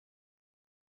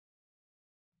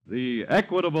The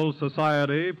Equitable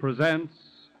Society presents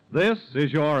This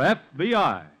Is Your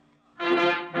FBI.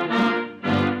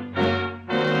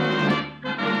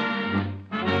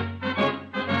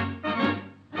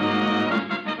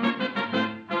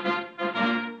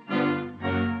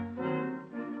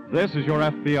 This is Your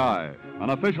FBI,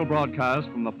 an official broadcast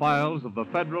from the files of the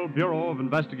Federal Bureau of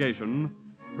Investigation,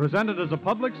 presented as a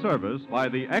public service by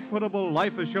the Equitable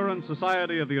Life Assurance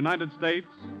Society of the United States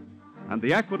and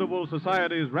the Equitable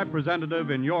Society's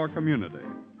representative in your community.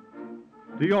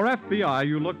 To your FBI,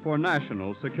 you look for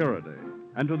national security,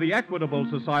 and to the Equitable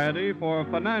Society for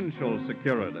financial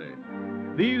security.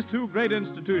 These two great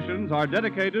institutions are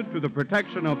dedicated to the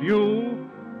protection of you,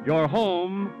 your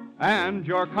home, and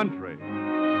your country.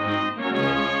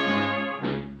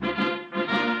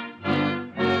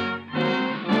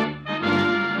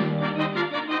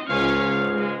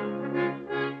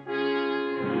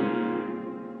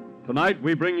 Tonight,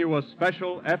 we bring you a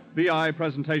special FBI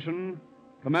presentation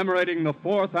commemorating the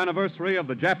 4th anniversary of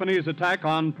the Japanese attack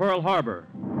on Pearl Harbor.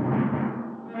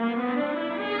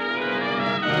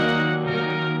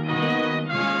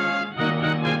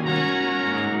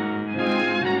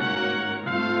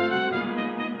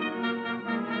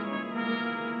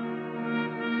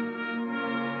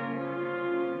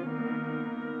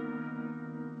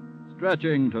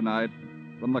 Stretching tonight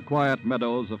from the quiet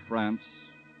meadows of France,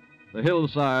 the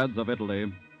hillsides of Italy,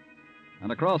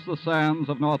 and across the sands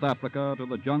of North Africa to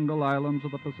the jungle islands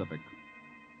of the Pacific,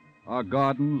 are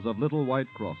gardens of little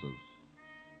white crosses,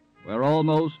 where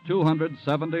almost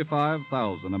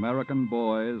 275,000 American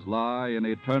boys lie in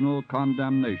eternal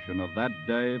condemnation of that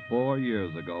day 4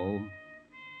 years ago,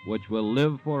 which will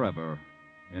live forever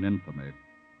in infamy.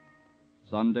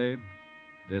 Sunday,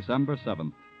 December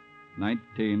 7th,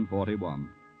 1941.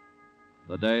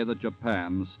 The day that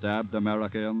Japan stabbed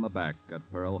America in the back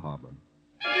at Pearl Harbor.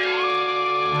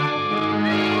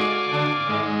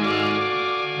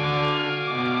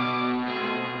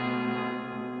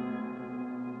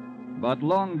 But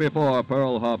long before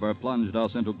Pearl Harbor plunged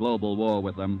us into global war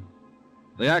with them,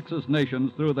 the Axis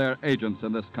nations, through their agents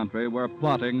in this country, were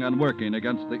plotting and working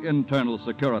against the internal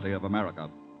security of America,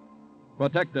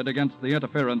 protected against the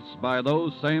interference by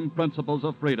those same principles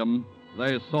of freedom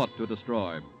they sought to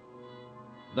destroy.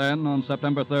 Then, on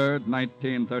September 3rd,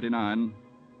 1939,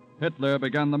 Hitler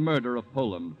began the murder of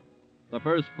Poland, the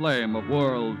first flame of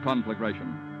world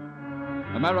conflagration.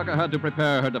 America had to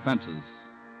prepare her defenses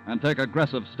and take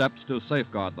aggressive steps to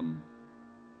safeguard them.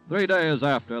 3 days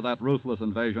after that ruthless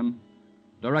invasion,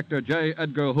 Director J.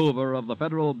 Edgar Hoover of the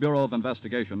Federal Bureau of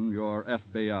Investigation, your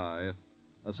FBI,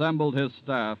 assembled his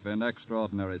staff in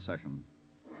extraordinary session.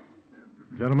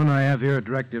 Gentlemen, I have here a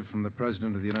directive from the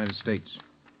President of the United States.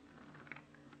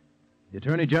 The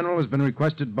Attorney General has been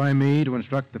requested by me to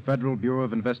instruct the Federal Bureau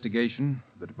of Investigation,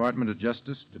 the Department of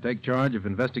Justice, to take charge of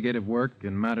investigative work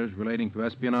in matters relating to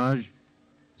espionage,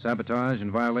 sabotage, and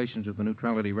violations of the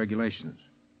neutrality regulations.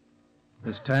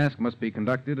 This task must be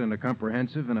conducted in a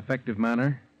comprehensive and effective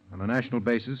manner on a national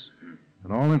basis,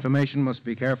 and all information must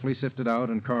be carefully sifted out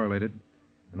and correlated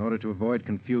in order to avoid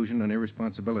confusion and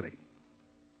irresponsibility.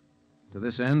 To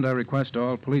this end, I request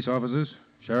all police officers,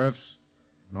 sheriffs,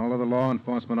 and all other law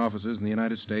enforcement officers in the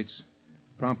United States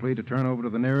promptly to turn over to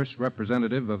the nearest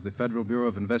representative of the Federal Bureau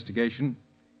of Investigation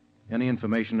any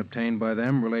information obtained by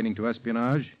them relating to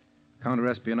espionage,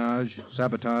 counter-espionage,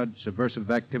 sabotage,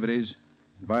 subversive activities,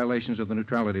 and violations of the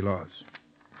neutrality laws.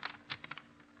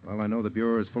 Well, I know the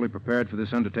Bureau is fully prepared for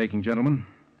this undertaking, gentlemen,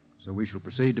 so we shall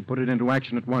proceed to put it into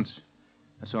action at once.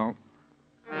 That's all.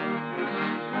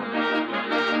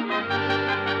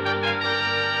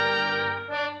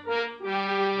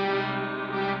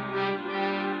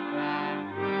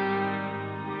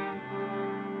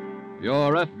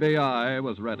 Your FBI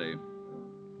was ready,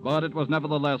 but it was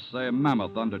nevertheless a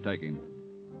mammoth undertaking.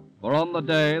 For on the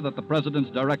day that the President's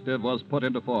directive was put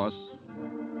into force,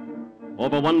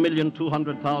 over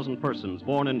 1,200,000 persons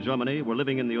born in Germany were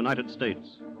living in the United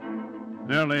States.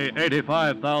 Nearly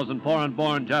 85,000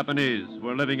 foreign-born Japanese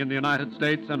were living in the United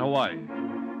States and Hawaii.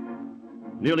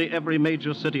 Nearly every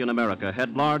major city in America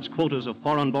had large quotas of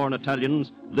foreign-born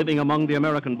Italians living among the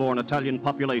American-born Italian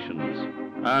populations.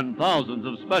 And thousands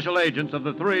of special agents of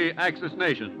the 3 Axis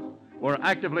nations were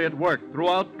actively at work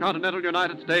throughout continental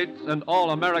United States and all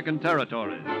American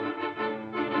territories.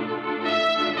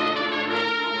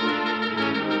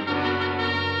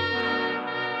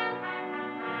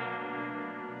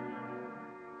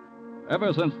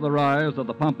 Ever since the rise of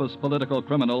the pompous political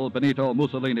criminal Benito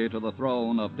Mussolini to the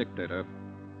throne of dictator,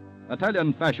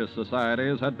 Italian fascist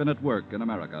societies had been at work in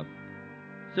America,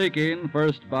 seeking,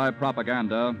 first by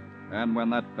propaganda, and when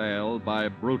that failed, by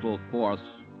brutal force,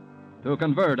 to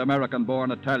convert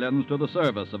American-born Italians to the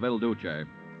service of Il Duce.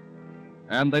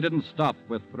 And they didn't stop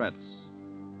with threats.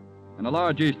 In a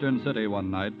large eastern city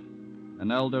one night,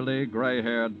 an elderly,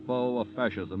 gray-haired foe of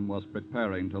fascism was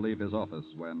preparing to leave his office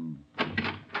when... All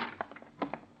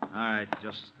right,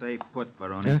 just stay put,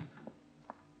 Baroni. Huh?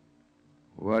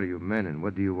 Who are you men, and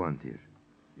what do you want here?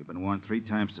 You've been warned 3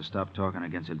 times to stop talking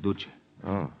against Il Duce.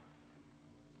 Oh.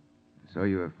 So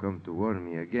you have come to warn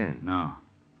me again. No.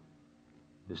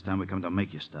 This time we come to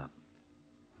make you stop.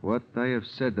 What I have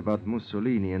said about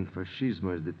Mussolini and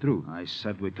fascismo is the truth. I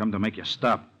said we come to make you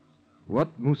stop.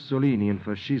 What Mussolini and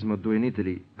fascismo do in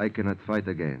Italy, I cannot fight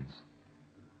against.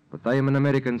 But I am an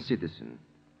American citizen,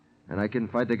 and I can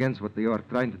fight against what they are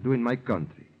trying to do in my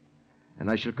country. And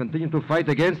I shall continue to fight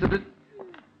against it.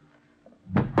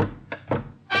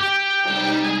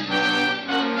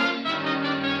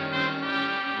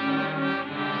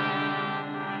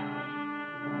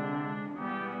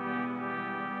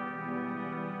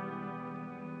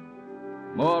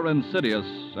 More insidious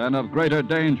and of greater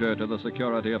danger to the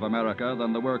security of America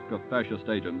than the work of fascist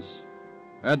agents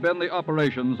had been the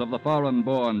operations of the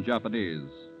foreign-born Japanese.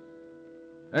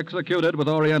 Executed with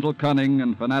oriental cunning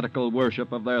and fanatical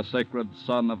worship of their sacred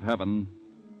Son of Heaven,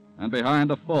 and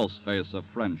behind a false face of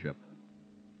friendship.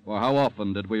 For how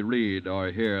often did we read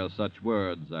or hear such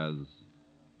words as,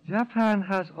 Japan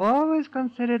has always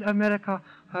considered America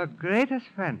her greatest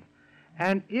friend,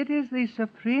 and it is the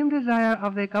supreme desire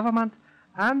of the government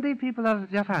and the people of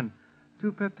Japan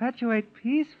to perpetuate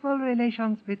peaceful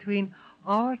relations between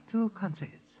our 2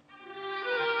 countries.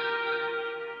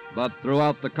 But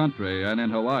throughout the country and in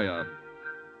Hawaii,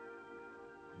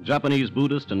 Japanese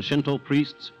Buddhist and Shinto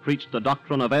priests preached the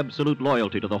doctrine of absolute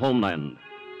loyalty to the homeland.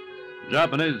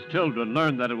 Japanese children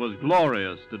learned that it was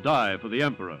glorious to die for the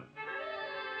emperor.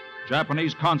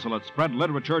 Japanese consulates spread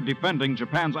literature defending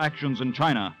Japan's actions in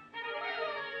China.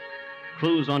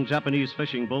 Crews on Japanese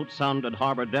fishing boats sounded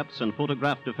harbor depths and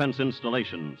photographed defense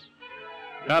installations.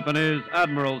 Japanese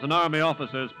admirals and army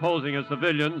officers posing as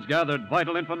civilians gathered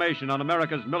vital information on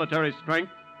America's military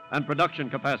strength and production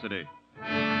capacity.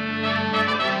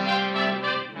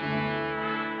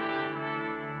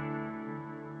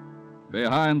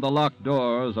 behind the locked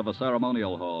doors of a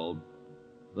ceremonial hall,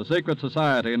 the secret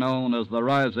society known as the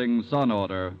Rising Sun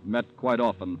Order met quite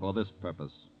often for this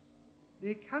purpose.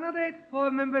 The candidates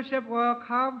for membership will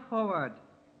come forward.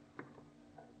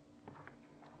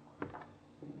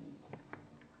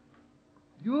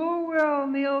 You will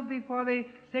kneel before the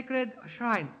sacred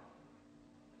shrine.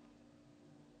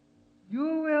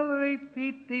 You will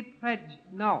repeat the pledge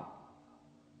now.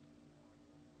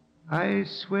 I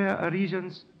swear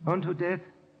allegiance unto death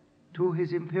to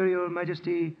His Imperial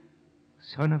Majesty,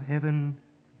 Son of Heaven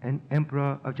and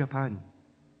Emperor of Japan,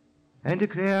 and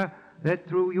declare that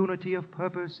through unity of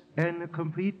purpose and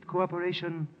complete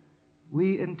cooperation,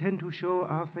 we intend to show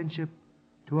our friendship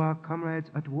to our comrades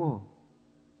at war,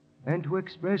 and to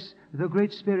express the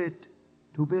great spirit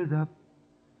to build up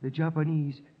the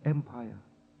Japanese Empire.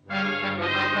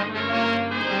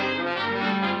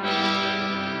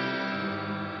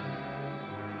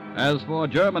 As for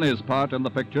Germany's part in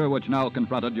the picture which now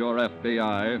confronted your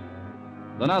FBI,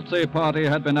 the Nazi Party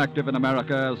had been active in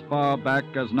America as far back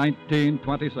as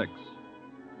 1926,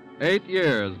 8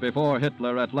 years before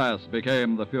Hitler at last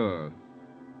became the Fuhrer.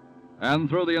 And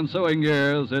through the ensuing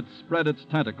years, it spread its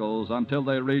tentacles until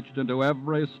they reached into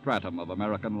every stratum of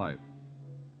American life.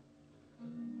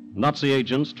 Nazi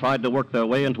agents tried to work their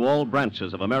way into all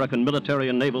branches of American military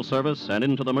and naval service and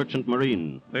into the merchant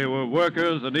marine. They were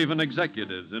workers and even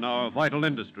executives in our vital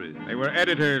industries. They were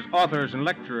editors, authors, and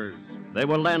lecturers. They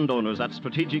were landowners at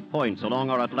strategic points along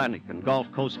our Atlantic and Gulf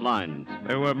Coast lines.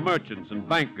 They were merchants and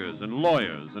bankers and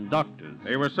lawyers and doctors.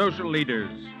 They were social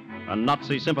leaders. And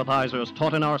Nazi sympathizers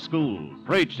taught in our schools,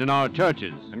 preached in our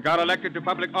churches, and got elected to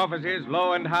public offices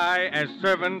low and high as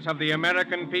servants of the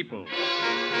American people.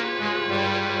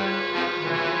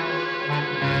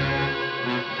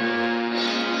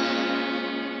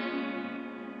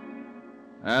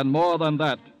 And more than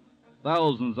that,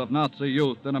 thousands of Nazi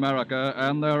youth in America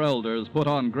and their elders put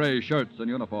on gray shirts and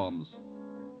uniforms.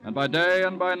 And by day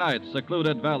and by night,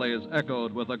 secluded valleys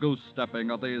echoed with the goose-stepping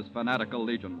of these fanatical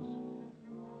legions.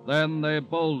 Then they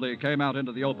boldly came out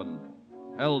into the open,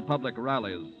 held public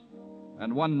rallies,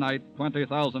 and one night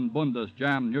 20,000 Bundes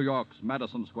jammed New York's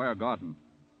Madison Square Garden.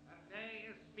 The day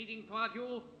is speeding toward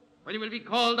you when you will be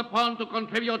called upon to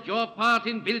contribute your part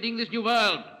in building this new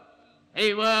world.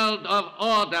 A world of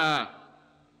order.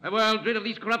 A world rid of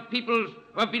these corrupt peoples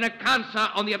who have been a cancer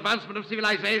on the advancement of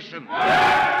civilization.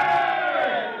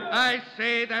 I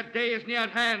say that day is near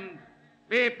at hand.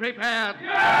 Be prepared.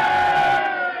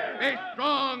 Be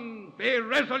strong, be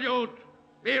resolute,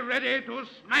 be ready to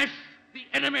smash the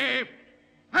enemy.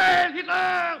 Heil Hitler!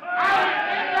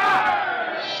 Heil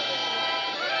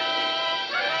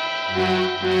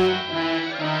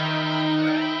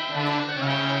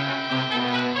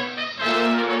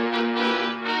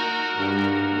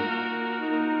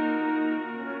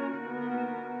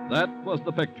That was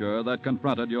the picture that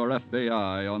confronted your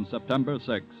FBI on September 6,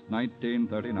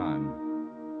 1939.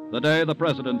 The day the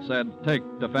president said, take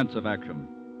defensive action.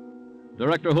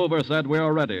 Director Hoover said, we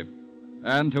are ready.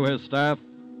 And to his staff,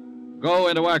 go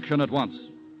into action at once.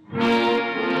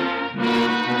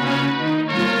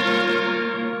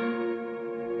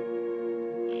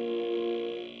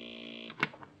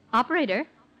 Operator.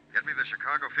 Get me the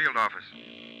Chicago field office.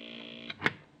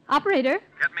 Operator.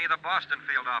 Get me the Boston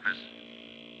field office.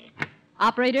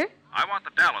 Operator. I want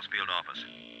the Dallas field office.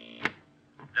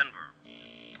 Denver.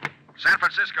 San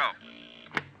Francisco.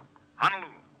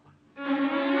 Honolulu.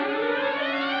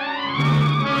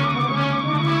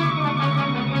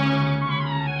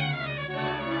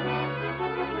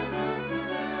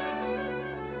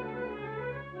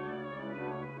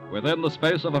 Within the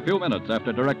space of a few minutes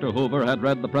after Director Hoover had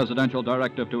read the presidential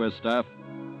directive to his staff,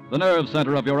 the nerve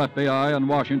center of your FBI in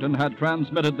Washington had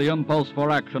transmitted the impulse for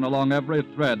action along every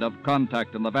thread of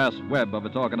contact in the vast web of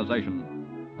its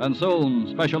organization. And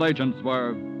soon, special agents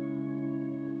were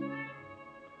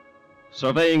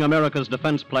surveying America's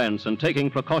defense plans and taking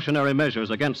precautionary measures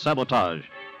against sabotage.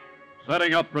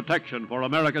 Setting up protection for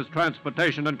America's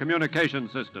transportation and communication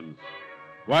systems.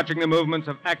 Watching the movements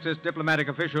of Axis diplomatic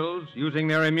officials using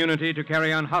their immunity to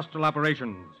carry on hostile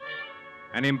operations.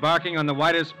 And embarking on the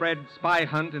widest spread spy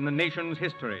hunt in the nation's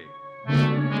history.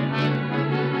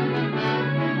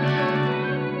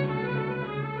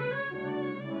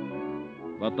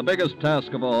 But the biggest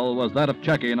task of all was that of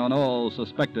checking on all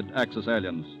suspected Axis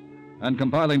aliens and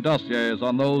compiling dossiers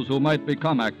on those who might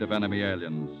become active enemy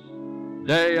aliens.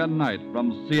 Day and night,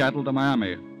 from Seattle to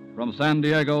Miami, from San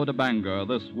Diego to Bangor,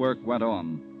 this work went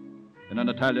on. In an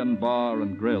Italian bar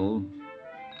and grill.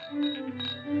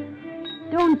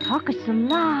 Don't talk so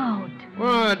loud.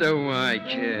 What do I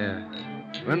care?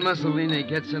 When Mussolini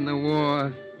gets in the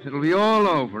war, it'll be all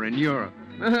over in Europe.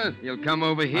 He'll come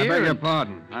over here. I beg your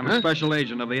pardon. I'm a special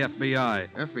agent of the FBI.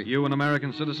 FBI? You an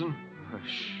American citizen?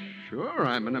 Sure,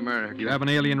 I'm an American. You have an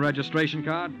alien registration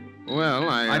card? Well,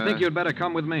 I think you'd better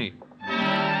come with me.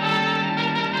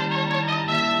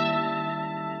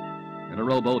 In a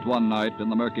rowboat one night in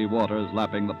the murky waters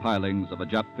lapping the pilings of a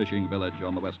Jap fishing village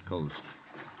on the west coast.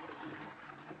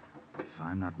 If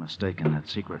I'm not mistaken, that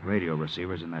secret radio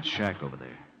receiver's in that shack over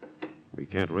there. We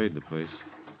can't raid the place.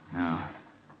 No.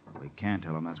 We can't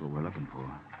tell them that's what we're looking for.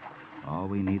 All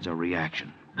we need's a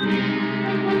reaction.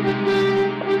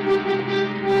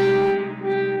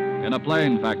 In a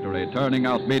plane factory, turning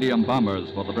out medium bombers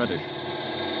for the British.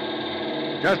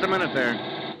 Just a minute there.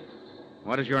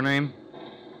 What is your name?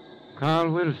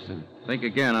 Carl Wilson. Think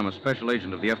again. I'm a special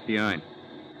agent of the FBI.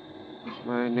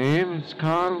 My name is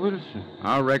Carl Wilson.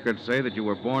 Our records say that you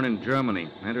were born in Germany,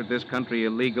 entered this country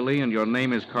illegally, and your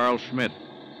name is Carl Schmidt.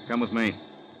 Come with me.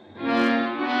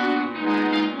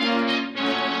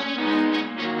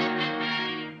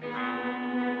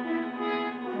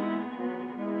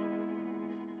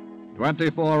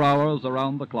 24 hours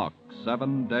around the clock,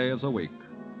 7 days a week.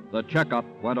 The checkup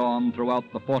went on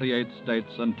throughout the 48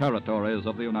 states and territories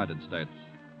of the United States.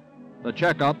 The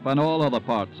checkup and all other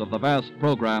parts of the vast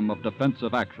program of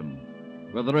defensive action,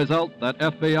 with the result that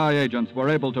FBI agents were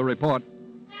able to report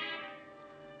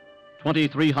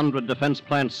 2,300 defense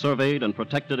plants surveyed and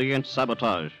protected against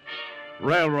sabotage.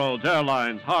 Railroads,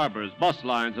 airlines, harbors, bus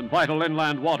lines, and vital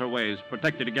inland waterways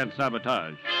protected against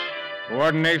sabotage.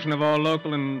 Coordination of all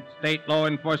local and state law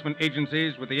enforcement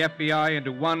agencies with the FBI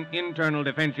into one internal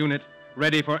defense unit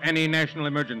ready for any national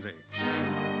emergency.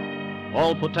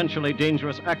 All potentially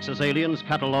dangerous Axis aliens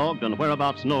cataloged and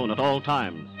whereabouts known at all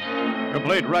times.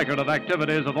 Complete record of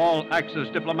activities of all Axis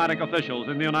diplomatic officials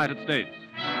in the United States.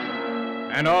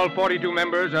 And all 42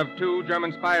 members of 2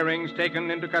 German spy rings taken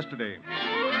into custody.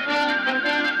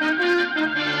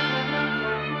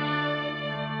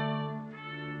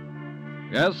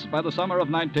 Yes, by the summer of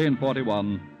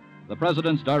 1941, the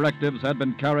President's directives had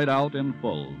been carried out in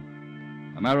full.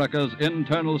 America's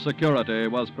internal security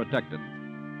was protected.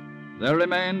 There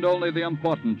remained only the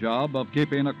important job of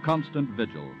keeping a constant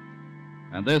vigil.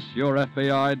 And this your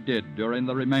FBI did during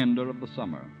the remainder of the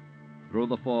summer, through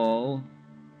the fall,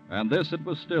 and this it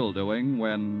was still doing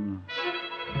when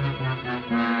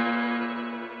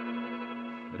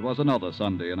it was another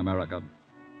Sunday in America.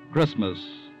 Christmas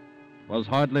was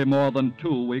hardly more than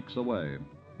 2 weeks away.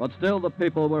 But still the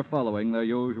people were following their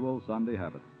usual Sunday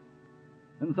habits.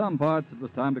 In some parts, it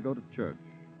was time to go to church.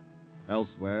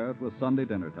 Elsewhere, it was Sunday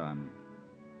dinner time.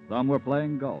 Some were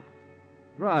playing golf,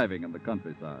 driving in the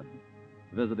countryside,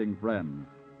 visiting friends,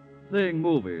 seeing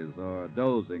movies, or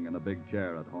dozing in a big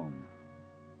chair at home.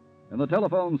 In the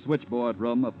telephone switchboard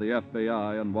room of the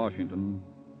FBI in Washington,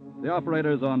 the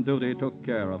operators on duty took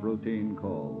care of routine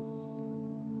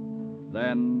calls.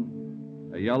 Then,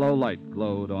 a yellow light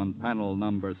glowed on panel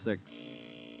number 6.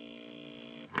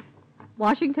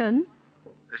 Washington.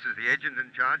 This is the agent in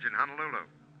charge in Honolulu.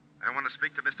 I want to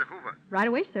speak to Mr. Hoover. Right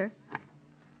away, sir.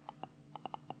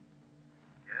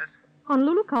 Yes?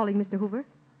 Honolulu calling, Mr. Hoover.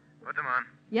 Put them on.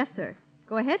 Yes, sir.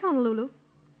 Go ahead, Honolulu.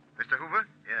 Mr. Hoover?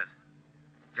 Yes.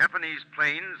 Japanese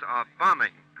planes are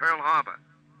bombing Pearl Harbor.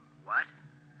 What?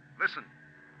 Listen.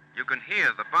 You can hear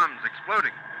the bombs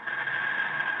exploding.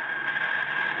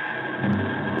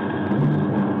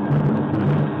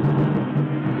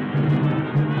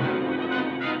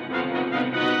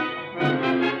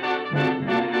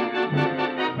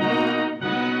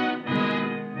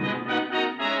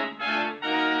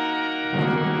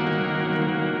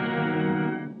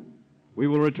 We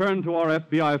will return to our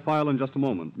FBI file in just a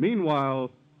moment.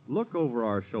 Meanwhile, look over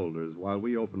our shoulders while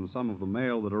we open some of the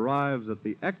mail that arrives at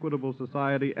the Equitable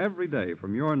Society every day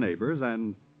from your neighbors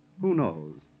and, who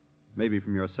knows, maybe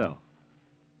from yourself.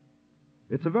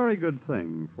 It's a very good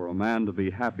thing for a man to be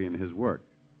happy in his work,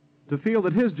 to feel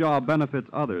that his job benefits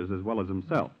others as well as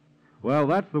himself. Well,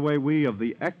 that's the way we of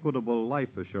the Equitable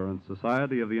Life Assurance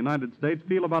Society of the United States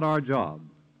feel about our jobs.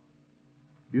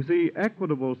 You see,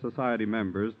 Equitable Society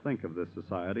members think of this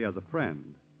society as a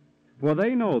friend, for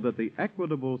they know that the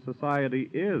Equitable Society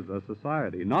is a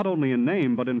society, not only in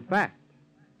name, but in fact,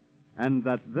 and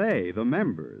that they, the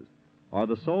members, are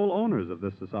the sole owners of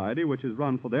this society, which is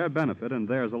run for their benefit and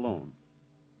theirs alone.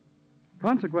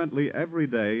 Consequently, every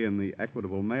day in the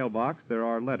Equitable mailbox, there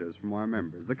are letters from our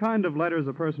members, the kind of letters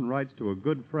a person writes to a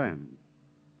good friend.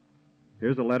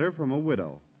 Here's a letter from a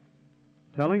widow,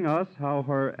 telling us how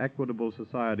her Equitable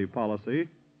Society policy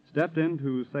stepped in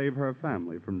to save her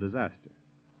family from disaster.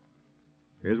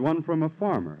 Here's one from a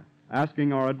farmer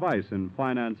asking our advice in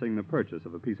financing the purchase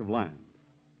of a piece of land.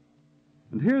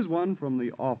 And here's one from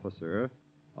the officer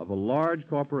of a large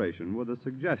corporation with a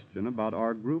suggestion about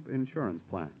our group insurance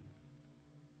plan.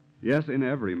 Yes, in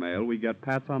every mail we get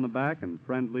pats on the back and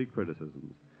friendly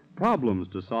criticisms, problems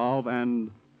to solve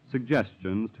and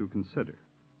suggestions to consider.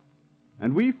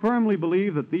 And we firmly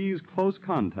believe that these close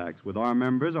contacts with our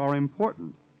members are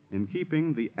important in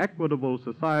keeping the Equitable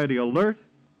Society alert,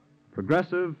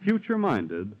 progressive,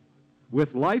 future-minded,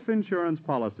 with life insurance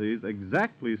policies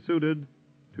exactly suited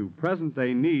to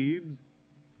present-day needs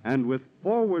and with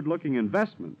forward-looking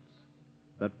investments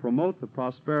that promote the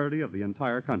prosperity of the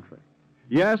entire country.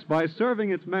 Yes, by serving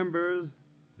its members,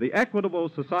 the Equitable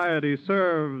Society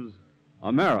serves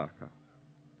America.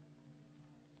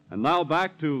 And now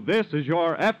back to This Is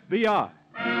Your FBI.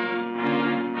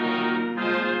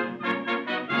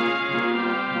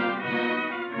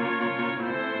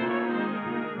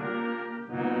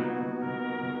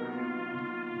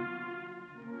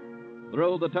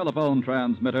 Through the telephone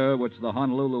transmitter which the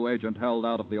Honolulu agent held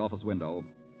out of the office window,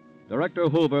 Director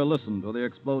Hoover listened to the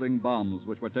exploding bombs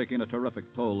which were taking a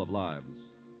terrific toll of lives,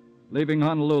 leaving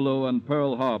Honolulu and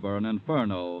Pearl Harbor an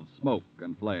inferno of smoke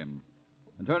and flame,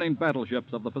 and turning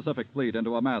battleships of the Pacific Fleet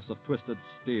into a mass of twisted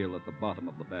steel at the bottom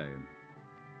of the bay.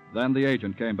 Then the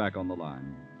agent came back on the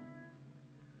line.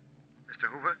 Mr.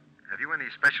 Hoover, have you any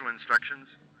special instructions?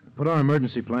 Put our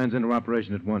emergency plans into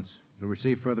operation at once. You'll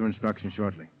receive further instructions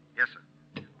shortly. Yes, sir.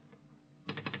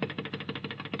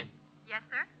 Yes,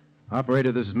 sir?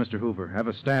 Operator, this is Mr. Hoover. Have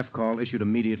a staff call issued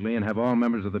immediately and have all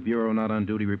members of the Bureau not on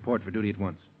duty report for duty at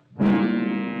once.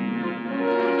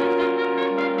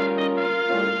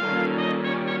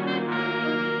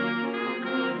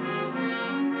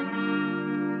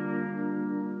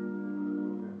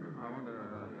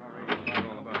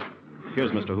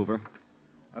 Here's Mr. Hoover.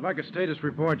 I'd like a status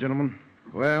report, gentlemen.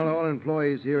 Well, all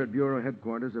employees here at Bureau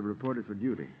headquarters have reported for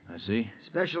duty. I see.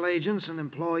 Special agents and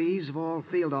employees of all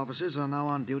field offices are now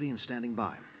on duty and standing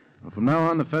by. Well, from now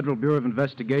on, the Federal Bureau of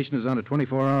Investigation is on a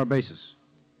 24-hour basis.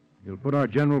 You'll put our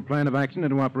general plan of action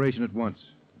into operation at once.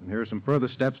 And here are some further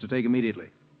steps to take immediately.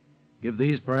 Give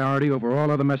these priority over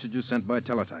all other messages sent by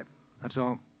teletype. That's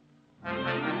all.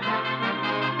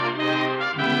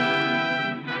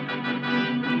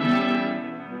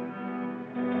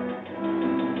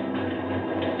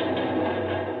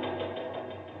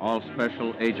 All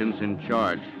special agents in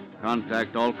charge.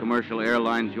 Contact all commercial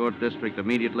airlines your district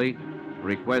immediately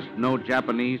Request no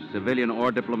Japanese, civilian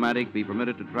or diplomatic, be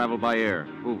permitted to travel by air.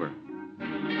 Hoover.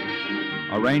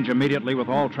 Arrange immediately with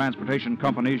all transportation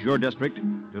companies, your district,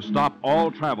 to stop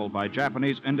all travel by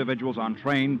Japanese individuals on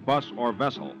train, bus, or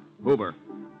vessel. Hoover.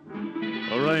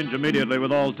 Arrange immediately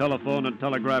with all telephone and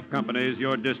telegraph companies,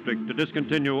 your district, to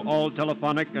discontinue all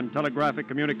telephonic and telegraphic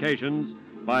communications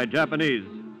by Japanese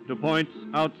to points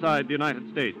outside the United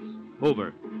States.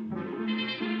 Hoover.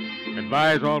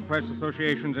 Advise all press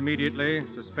associations immediately.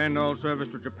 Suspend all service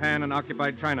to Japan and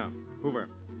occupied China. Hoover.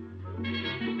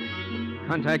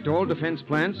 Contact all defense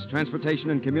plants, transportation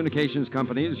and communications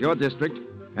companies, your district,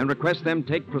 and request them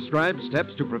take prescribed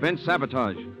steps to prevent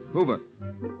sabotage. Hoover.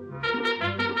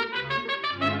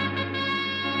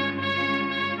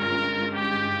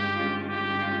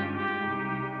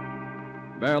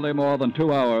 Barely more than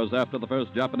 2 hours after the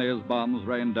first Japanese bombs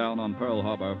rained down on Pearl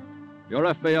Harbor, your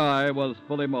FBI was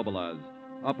fully mobilized,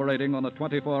 operating on a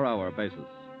 24-hour basis,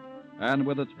 and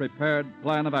with its prepared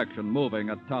plan of action moving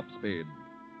at top speed.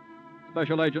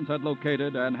 Special agents had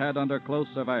located and had under close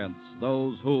surveillance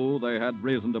those who, they had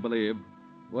reason to believe,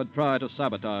 would try to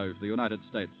sabotage the United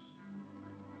States.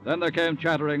 Then there came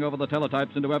chattering over the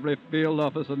teletypes into every field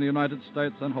office in the United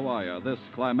States and Hawaii this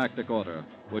climactic order,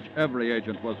 which every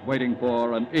agent was waiting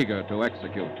for and eager to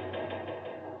execute.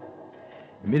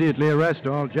 Immediately arrest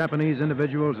all Japanese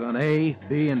individuals on A,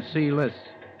 B, and C lists.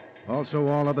 Also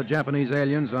all other Japanese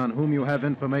aliens on whom you have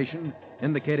information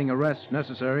indicating arrests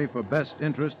necessary for best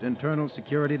interest internal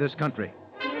security of this country.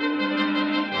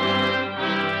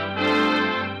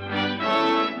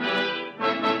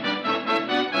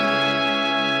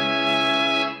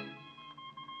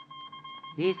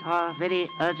 These are very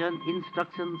urgent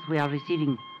instructions we are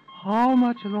receiving. How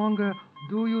much longer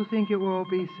do you think it will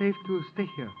be safe to stay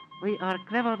here? We are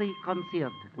cleverly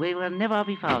concealed. We will never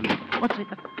be found. What's it?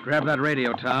 Grab that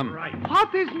radio, Tom. Right.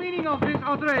 What is meaning of this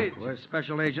outrage? We're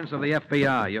special agents of the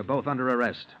FBI. You're both under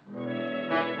arrest.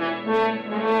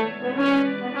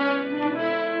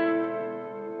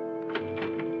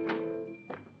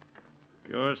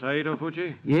 You're Saito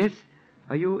Fuji? Yes.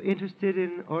 Are you interested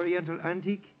in Oriental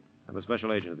antique? I'm a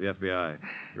special agent of the FBI.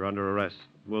 You're under arrest.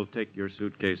 We'll take your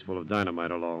suitcase full of dynamite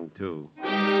along, too.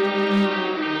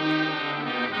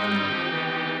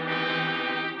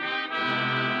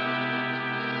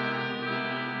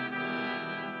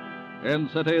 In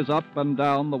cities up and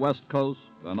down the West Coast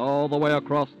and all the way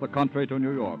across the country to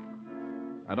New York.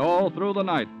 And all through the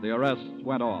night, the arrests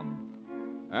went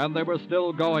on. And they were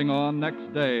still going on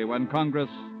next day when Congress,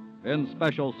 in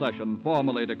special session,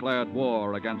 formally declared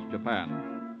war against Japan.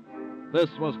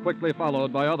 This was quickly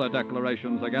followed by other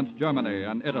declarations against Germany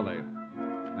and Italy.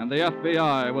 And the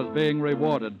FBI was being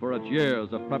rewarded for its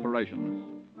years of preparations.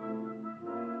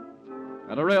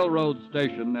 At a railroad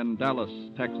station in Dallas,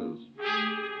 Texas,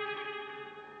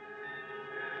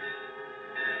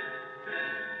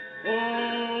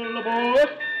 All aboard!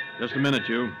 Just a minute,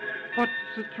 you. But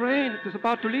the train is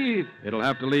about to leave. It'll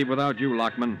have to leave without you,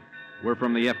 Lockman. We're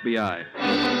from the FBI.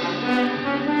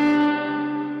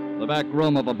 the back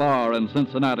room of a bar in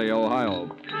Cincinnati,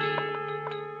 Ohio.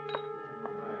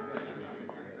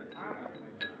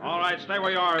 All right, stay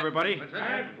where you are, everybody.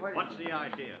 What's the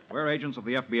idea? We're agents of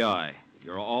the FBI.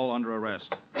 You're all under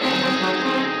arrest.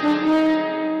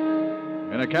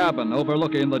 In a cabin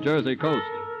overlooking the Jersey coast.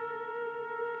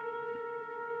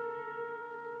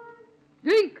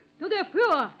 Drink to the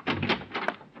Führer!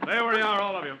 Stay where you are,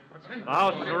 all of you. The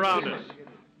house is around us.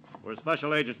 We're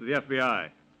special agents of the FBI.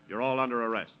 You're all under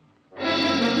arrest.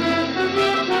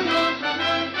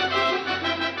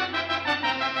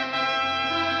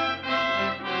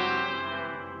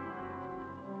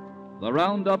 The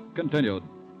roundup continued,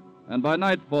 and by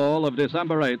nightfall of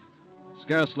December 8th,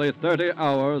 scarcely 30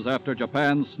 hours after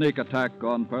Japan's sneak attack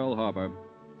on Pearl Harbor,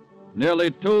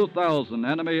 nearly 2,000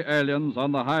 enemy aliens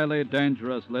on the highly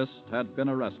dangerous list had been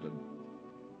arrested.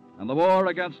 And the war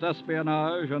against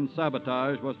espionage and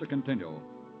sabotage was to continue,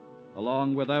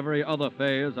 along with every other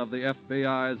phase of the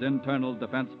FBI's internal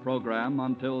defense program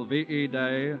until VE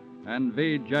Day and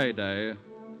VJ Day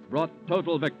brought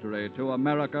total victory to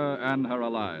America and her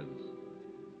allies.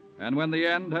 And when the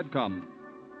end had come,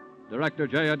 Director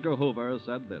J. Edgar Hoover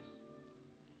said this.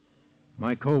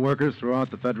 My co-workers throughout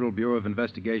the Federal Bureau of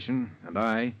Investigation and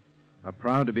I are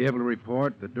proud to be able to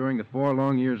report that during the 4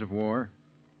 long years of war,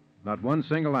 not one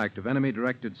single act of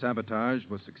enemy-directed sabotage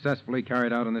was successfully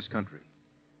carried out in this country.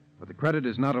 But the credit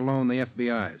is not alone the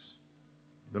FBI's.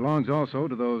 It belongs also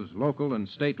to those local and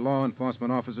state law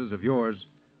enforcement officers of yours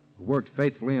who worked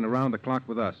faithfully and around the clock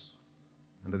with us,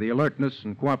 and to the alertness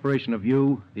and cooperation of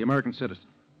you, the American citizen.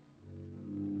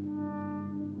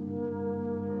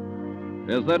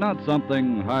 Is there not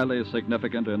something highly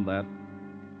significant in that?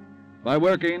 By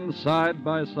working side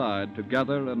by side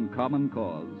together in common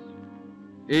cause,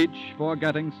 each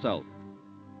forgetting self,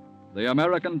 the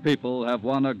American people have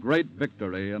won a great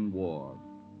victory in war.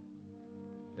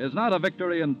 Is not a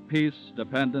victory in peace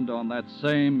dependent on that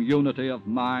same unity of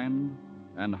mind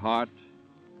and heart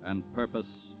and purpose?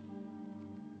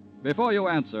 Before you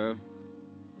answer,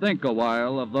 think a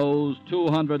while of those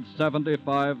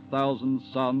 275,000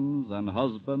 sons and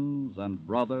husbands and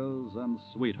brothers and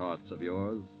sweethearts of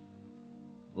yours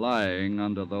lying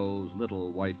under those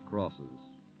little white crosses.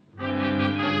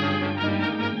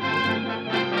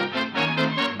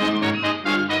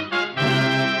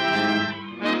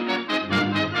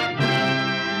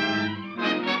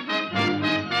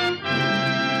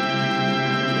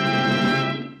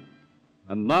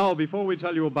 And now, before we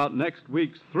tell you about next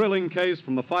week's thrilling case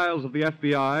from the files of the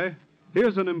FBI,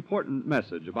 here's an important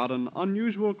message about an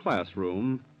unusual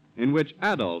classroom in which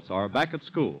adults are back at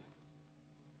school.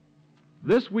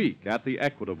 This week at the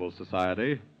Equitable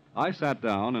Society, I sat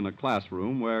down in a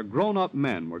classroom where grown-up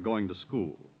men were going to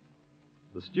school.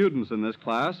 The students in this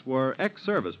class were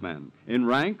ex-servicemen. In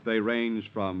rank, they ranged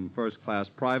from first-class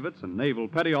privates and naval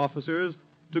petty officers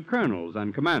to colonels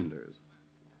and commanders.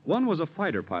 One was a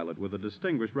fighter pilot with a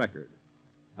distinguished record.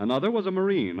 Another was a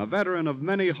Marine, a veteran of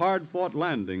many hard-fought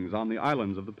landings on the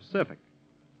islands of the Pacific.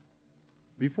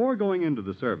 Before going into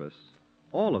the service,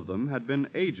 all of them had been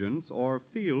agents or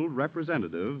field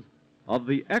representatives of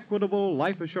the Equitable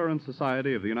Life Assurance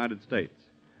Society of the United States.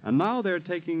 And now they're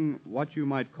taking what you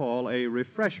might call a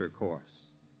refresher course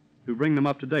to bring them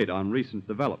up to date on recent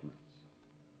developments.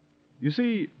 You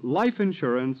see, life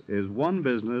insurance is one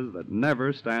business that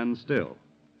never stands still.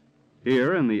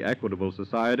 Here in the Equitable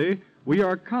Society, we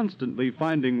are constantly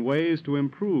finding ways to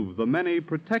improve the many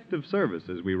protective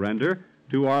services we render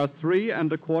to our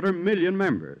 3.25 million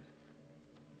members.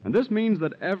 And this means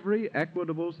that every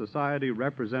Equitable Society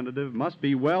representative must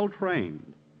be well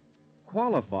trained,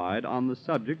 qualified on the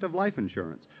subject of life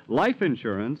insurance. Life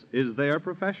insurance is their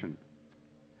profession,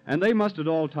 and they must at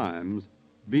all times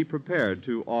be prepared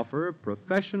to offer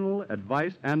professional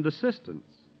advice and assistance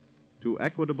to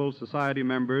Equitable Society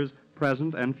members,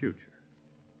 present and future.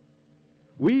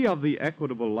 We of the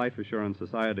Equitable Life Assurance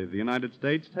Society of the United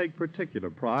States take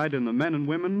particular pride in the men and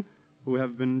women who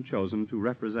have been chosen to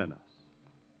represent us.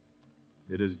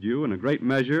 It is due in a great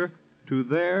measure to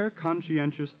their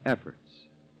conscientious efforts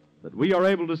that we are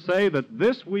able to say that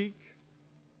this week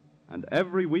and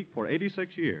every week for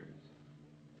 86 years,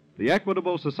 the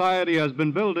Equitable Society has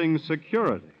been building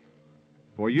security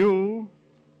for you,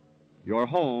 your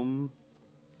home,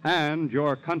 and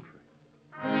your country.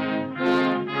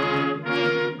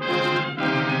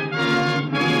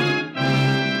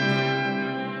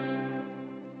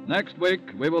 Next week,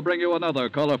 we will bring you another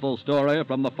colorful story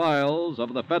from the files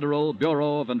of the Federal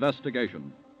Bureau of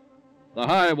Investigation. The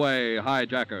Highway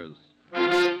Hijackers.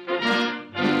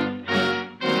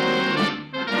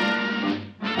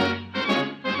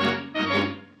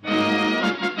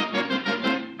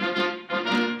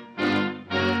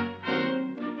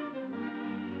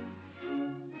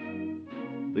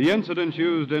 The incidents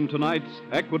used in tonight's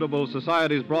Equitable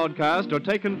Society's broadcast are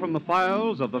taken from the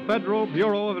files of the Federal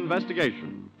Bureau of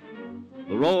Investigation.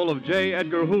 The role of J.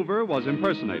 Edgar Hoover was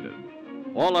impersonated.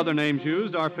 All other names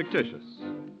used are fictitious,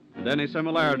 and any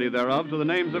similarity thereof to the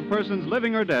names of persons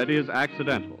living or dead is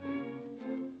accidental.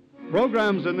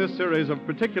 Programs in this series of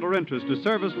particular interest to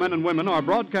servicemen and women are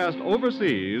broadcast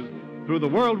overseas through the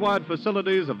worldwide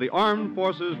facilities of the Armed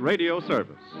Forces Radio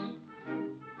Service.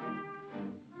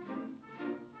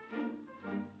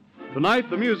 Tonight,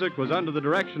 the music was under the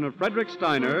direction of Frederick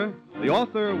Steiner, the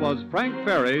author was Frank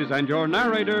Ferries, and your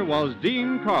narrator was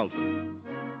Dean Carlton.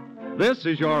 This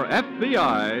is Your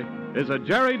FBI is a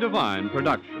Jerry Devine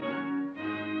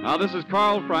production. Now, this is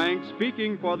Carl Frank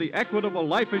speaking for the Equitable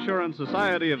Life Assurance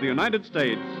Society of the United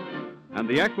States and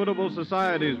the Equitable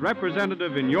Society's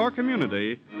representative in your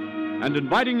community, and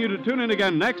inviting you to tune in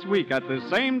again next week at the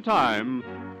same time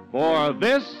for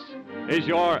This is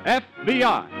Your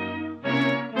FBI.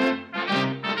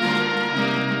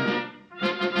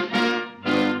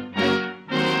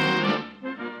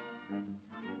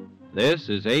 This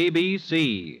is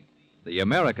ABC, the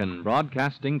American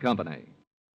Broadcasting Company.